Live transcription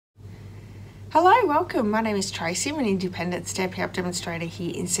Hello, welcome. My name is Tracy. I'm an independent Stampin' Up demonstrator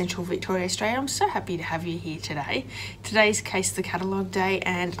here in Central Victoria, Australia. I'm so happy to have you here today. Today's Case the Catalogue day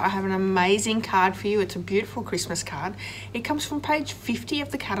and I have an amazing card for you. It's a beautiful Christmas card. It comes from page 50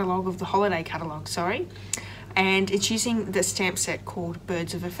 of the catalogue, of the Holiday Catalogue, and it's using the stamp set called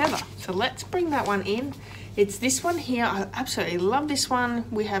Birds of a Feather. So let's bring that one in. It's this one here. I absolutely love this one.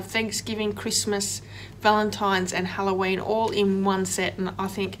 We have Thanksgiving, Christmas, Valentine's and Halloween all in one set, and I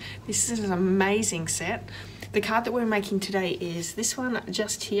think this is an amazing set. The card that we're making today is this one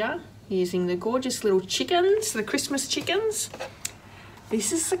just here, using the gorgeous little chickens, the Christmas chickens.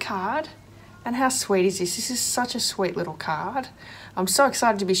 This is the card, and how sweet is this? This is such a sweet little card. I'm so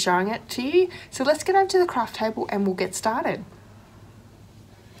excited to be showing it to you. So let's get over to the craft table and we'll get started.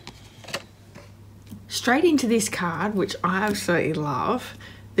 Straight into this card, which I absolutely love,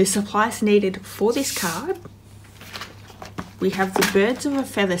 the supplies needed for this card. We have the Birds of a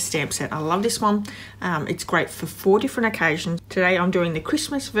Feather stamp set. I love this one. It's great for 4 different occasions. Today I'm doing the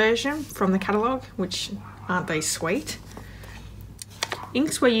Christmas version from the catalogue, which aren't they sweet?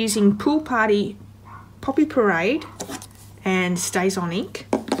 Inks we're using Pool Party, Poppy Parade and Stays On ink.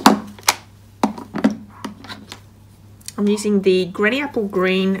 I'm using the Granny Apple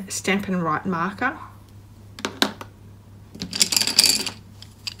Green Stampin' Write marker.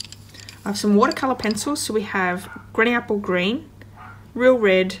 I have some watercolour pencils, so we have Granny Apple Green, Real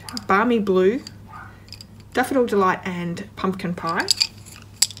Red, Balmy Blue, Daffodil Delight and Pumpkin Pie.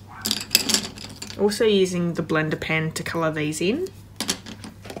 Also using the blender pen to colour these in.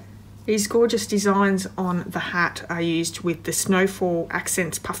 These gorgeous designs on the hat are used with the Snowfall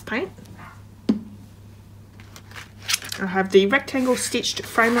Accents puff paint. I have the rectangle stitched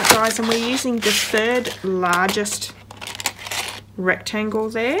framelit dies, and we're using the 3rd largest rectangle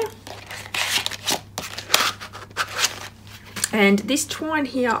there. And this twine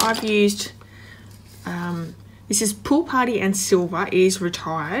here I've used, this is Pool Party and Silver. It is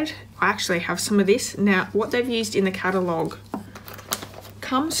retired. I actually have some of this. Now what they've used in the catalogue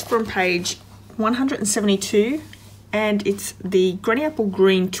comes from page 172, and it's the Granny Apple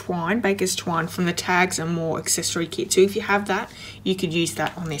Green twine, Baker's twine from the Tags and More accessory kit. So if you have that, you could use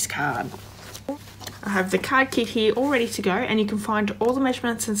that on this card. I have the card kit here all ready to go, and you can find all the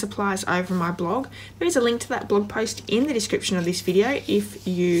measurements and supplies over my blog. There is a link to that blog post in the description of this video if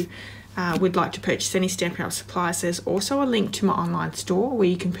you would like to purchase any Stampin' Up supplies. There's also a link to my online store where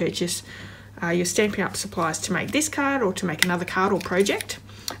you can purchase your Stampin' Up supplies to make this card or to make another card or project.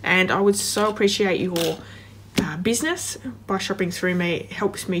 And I would so appreciate your business by shopping through me. It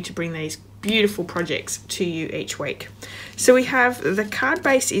helps me to bring these beautiful projects to you each week. So we have the card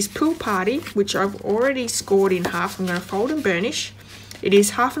base is Pool Party, which I've already scored in half. I'm going to fold and burnish. It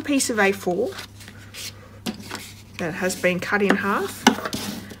is half a piece of A4 that has been cut in half.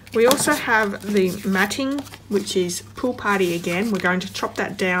 We also have the matting, which is Pool Party again. We're going to chop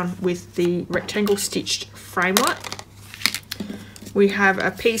that down with the rectangle stitched framelit. We have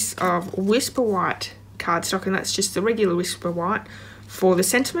a piece of Whisper White cardstock, and that's just the regular Whisper White for the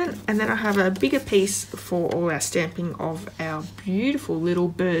sentiment, and then I have a bigger piece for all our stamping of our beautiful little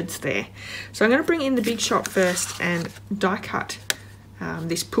birds there. So I'm going to bring in the Big Shot first and die cut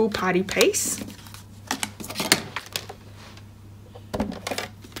this Pool Party piece.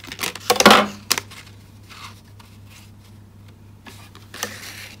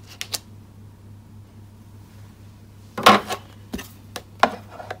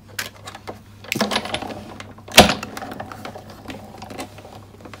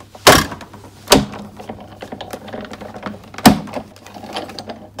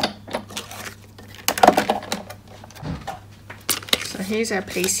 Here's our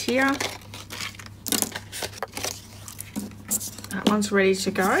piece here. That one's ready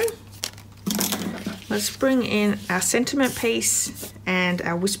to go. Let's bring in our sentiment piece and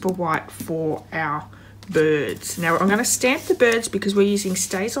our Whisper White for our birds. Now I'm going to stamp the birds because we're using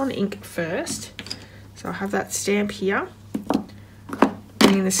Stays On ink first. So I have that stamp here.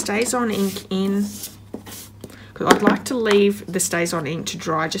 Bringing the Stays On ink in, because I'd like to leave the Stays On ink to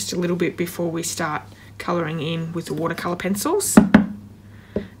dry just a little bit before we start colouring in with the watercolour pencils.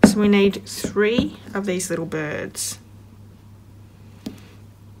 So we need 3 of these little birds.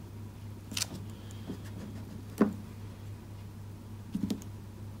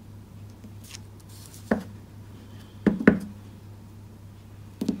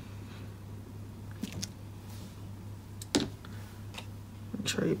 Make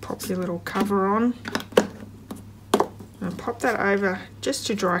sure you pop your little cover on. And pop that over just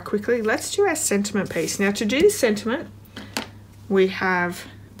to dry quickly. Let's do our sentiment piece. Now to do the sentiment, we have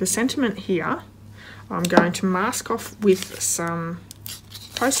the sentiment here. I'm going to mask off with some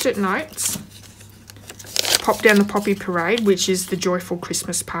post-it notes pop down the Poppy Parade, which is the joyful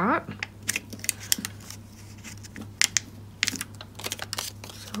Christmas part.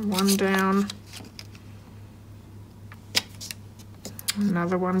 So one down,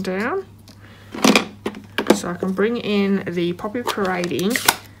 another one down. So I can bring in the Poppy Parade ink,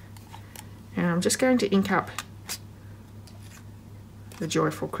 and I'm just going to ink up the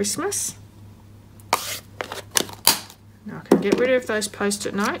joyful Christmas. Now I can get rid of those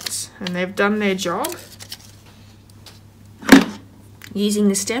post-it notes, and they've done their job. Using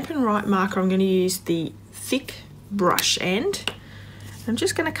the Stampin' Right marker, I'm going to use the thick brush end. I'm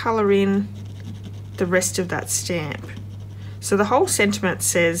just going to colour in the rest of that stamp. So the whole sentiment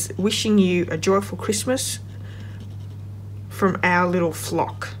says, wishing you a joyful Christmas from our little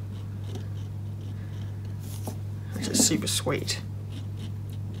flock, which is super sweet.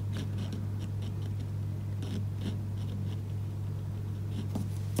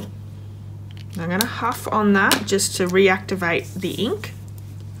 I'm going to huff on that just to reactivate the ink.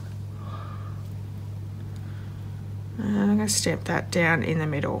 And I'm going to stamp that down in the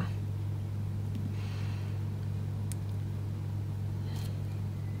middle.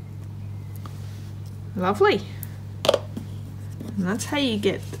 Lovely. And that's how you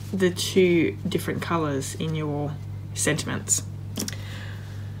get the two different colours in your sentiments.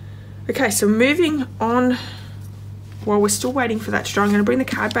 Okay, so moving on, while we're still waiting for that to dry, I'm going to bring the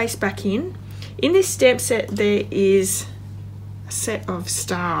card base back in. In this stamp set, there is a set of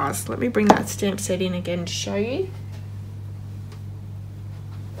stars. Let me bring that stamp set in again to show you.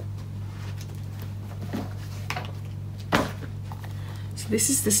 So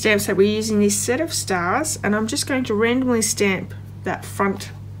this is the stamp set. We're using this set of stars, and I'm just going to randomly stamp that front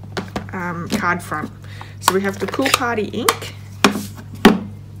card front. So we have the Pool Party ink,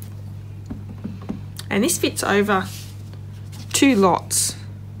 and this fits over 2 lots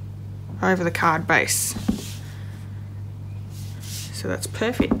over the card base. So that's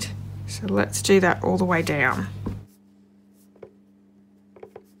perfect. So let's do that all the way down.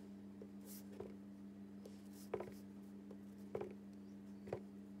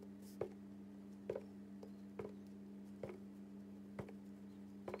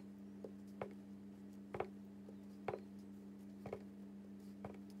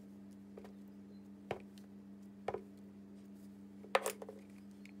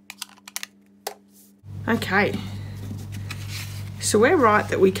 Okay, so we're right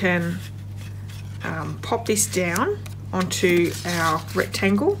that we can pop this down onto our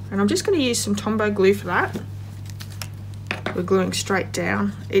rectangle, and I'm just going to use some Tombow glue for that. We're gluing straight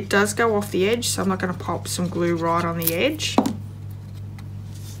down. It does go off the edge, so I'm not going to pop some glue right on the edge.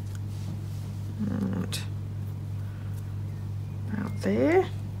 And out there,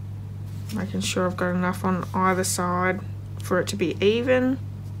 making sure I've got enough on either side for it to be even.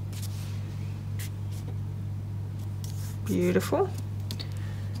 Beautiful.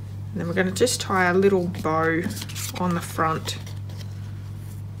 And then we're going to just tie a little bow on the front.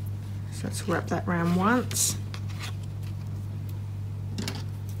 So let's wrap that around once.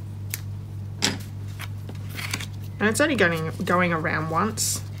 And it's only going around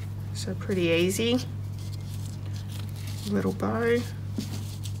once, so pretty easy. Little bow.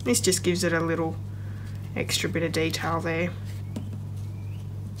 This just gives it a little extra bit of detail there.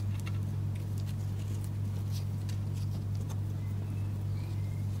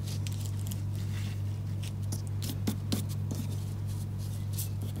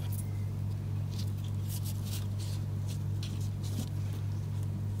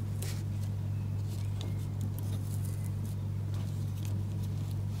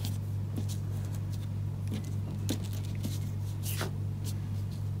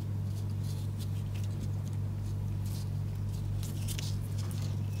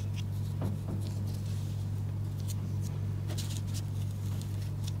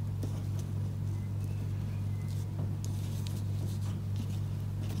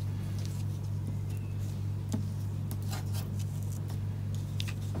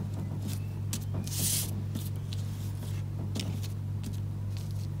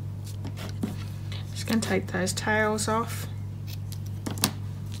 And take those tails off.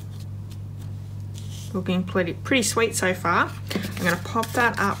 Looking pretty sweet so far. I'm going to pop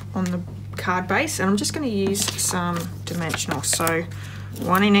that up on the card base, and I'm just going to use some dimensional, so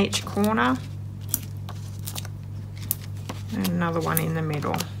 1 in each corner and another one in the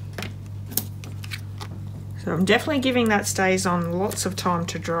middle. So I'm definitely giving that StazOn lots of time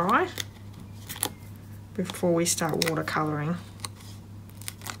to dry before we start watercolouring.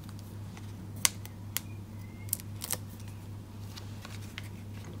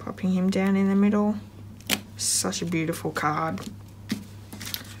 Popping him down in the middle. Such a beautiful card.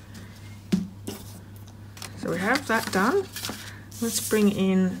 So we have that done. Let's bring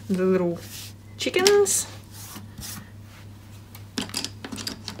in the little chickens.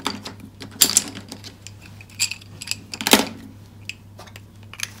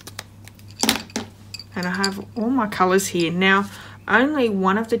 And I have all my colours here. Now, only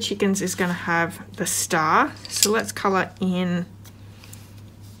one of the chickens is going to have the star. So let's colour in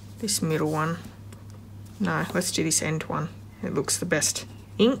this middle one. No, let's do this end one. It looks the best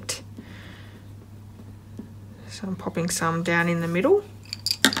inked. So I'm popping some down in the middle.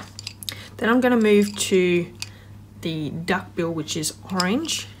 Then I'm going to move to the duckbill, which is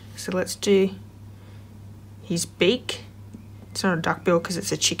orange. So let's do his beak. It's not a duckbill because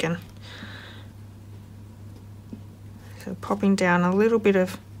it's a chicken. So popping down a little bit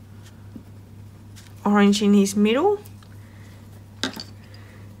of orange in his middle.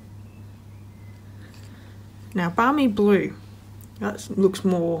 Now balmy blue, that looks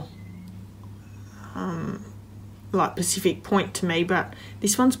more like Pacific Point to me, but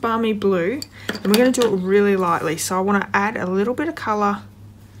this one's balmy blue, and we're going to do it really lightly. So I want to add a little bit of colour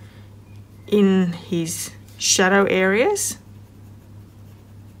in his shadow areas,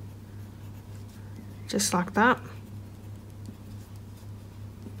 just like that.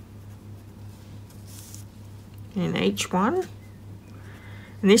 In each one.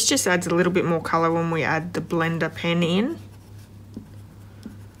 And this just adds a little bit more colour when we add the blender pen in.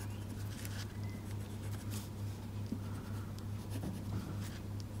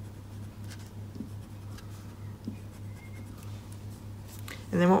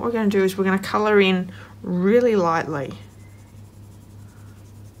 And then what we're going to do is we're going to colour in really lightly.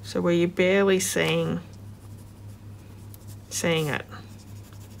 So where you're barely seeing it.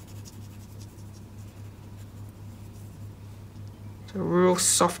 A real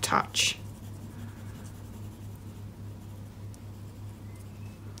soft touch.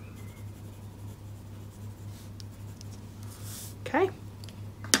 Okay.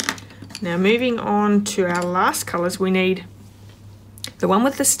 Now moving on to our last colours, we need the one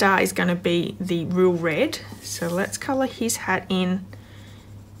with the star is going to be the real red. So let's colour his hat in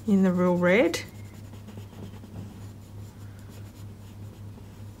the real red.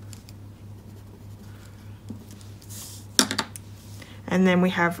 And then we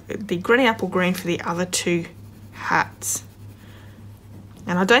have the granny apple green for the other two hats.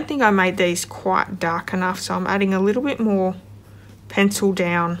 And I don't think I made these quite dark enough, so I'm adding a little bit more pencil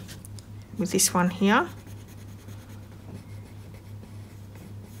down with this one here.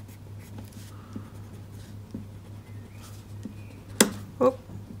 Oop,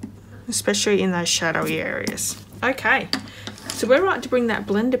 especially in those shadowy areas. Okay, so we're right to bring that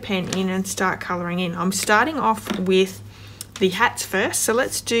blender pen in and start colouring in. I'm starting off with the hats first, so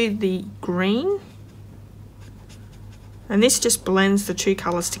let's do the green, and this just blends the two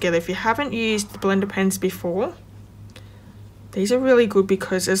colours together. If you haven't used the blender pens before, these are really good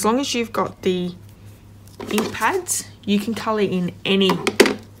because as long as you've got the ink pads, you can colour in any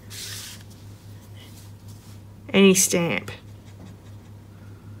stamp.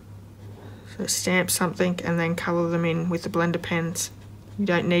 So stamp something and then colour them in with the blender pens. You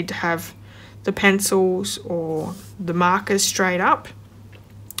don't need to have the pencils or the markers straight up.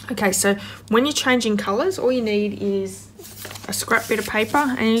 Okay, so when you're changing colours, all you need is a scrap bit of paper,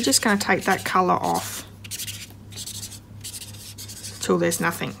 and you're just going to take that colour off till there's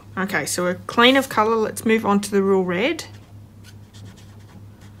nothing. Okay, so we're clean of colour. Let's move on to the real red.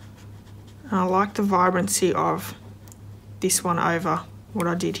 And I like the vibrancy of this one over what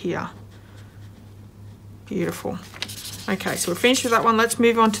I did here. Beautiful. Okay, so we're finished with that one. Let's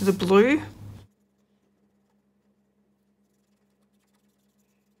move on to the blue.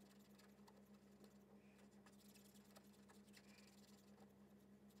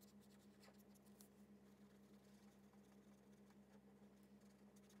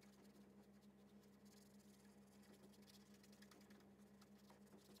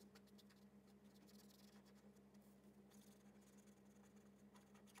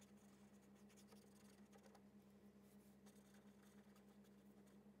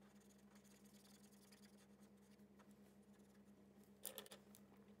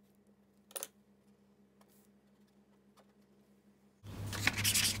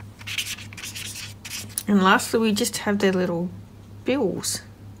 And lastly, we just have their little bills.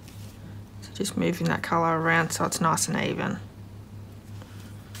 So just moving that colour around so it's nice and even.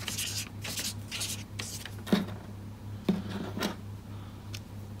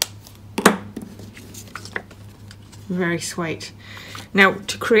 Very sweet. Now,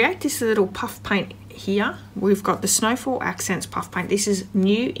 to create this little puff paint here, we've got the Snowfall Accents puff paint. This is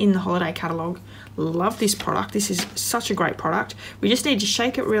new in the Holiday Catalogue. Love this product. This is such a great product. We just need to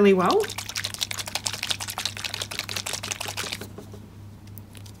shake it really well.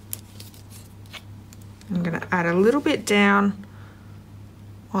 I'm going to add a little bit down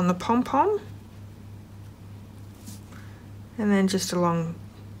on the pom-pom and then just along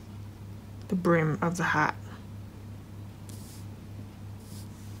the brim of the hat.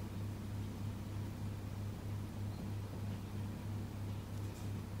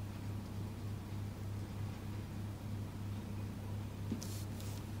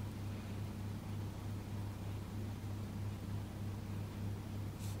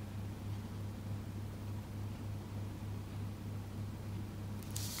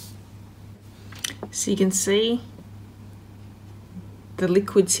 So you can see the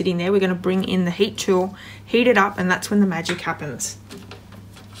liquid sitting there. We're going to bring in the heat tool, heat it up, and that's when the magic happens.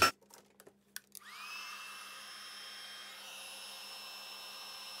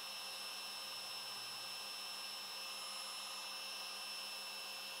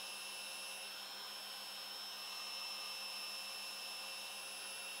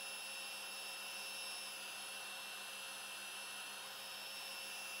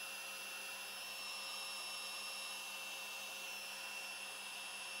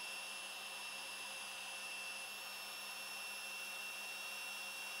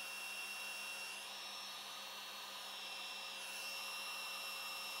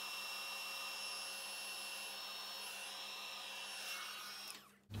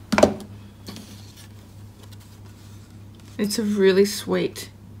 It's a really sweet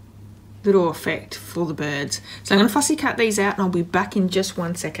little effect for the birds. So I'm going to fussy cut these out and I'll be back in just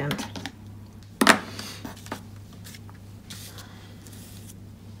 1 second.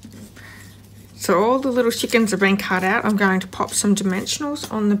 So all the little chickens have been cut out. I'm going to pop some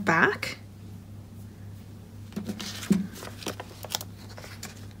dimensionals on the back.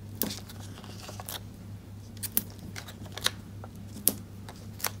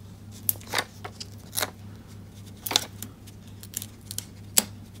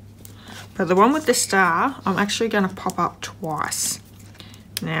 But the one with the star, I'm actually going to pop up twice.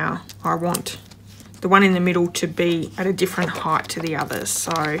 Now, I want the one in the middle to be at a different height to the others.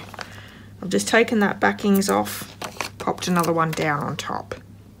 So I've just taken that backings off, popped another one down on top.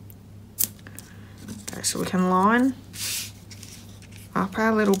 Okay, so we can line up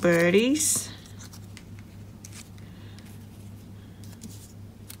our little birdies.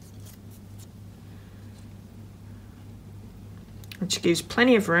 Which gives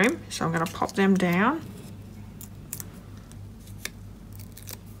plenty of room, so I'm going to pop them down.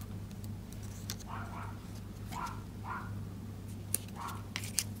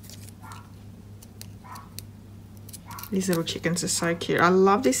 These little chickens are so cute. I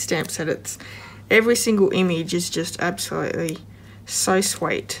love this stamp set. It's every single image is just absolutely so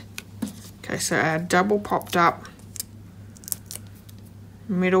sweet. Okay, so our double popped up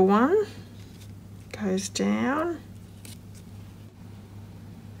middle one goes down.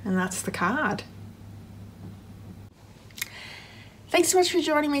 And that's the card. Thanks so much for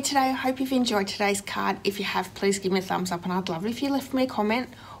joining me today. I hope you've enjoyed today's card. If you have, please give me a thumbs up and I'd love it if you left me a comment.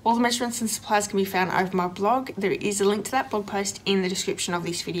 All the measurements and supplies can be found over my blog. There is a link to that blog post in the description of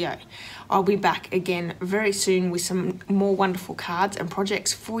this video. I'll be back again very soon with some more wonderful cards and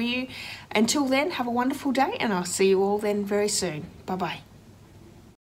projects for you. Until then, have a wonderful day and I'll see you all then very soon. Bye-bye.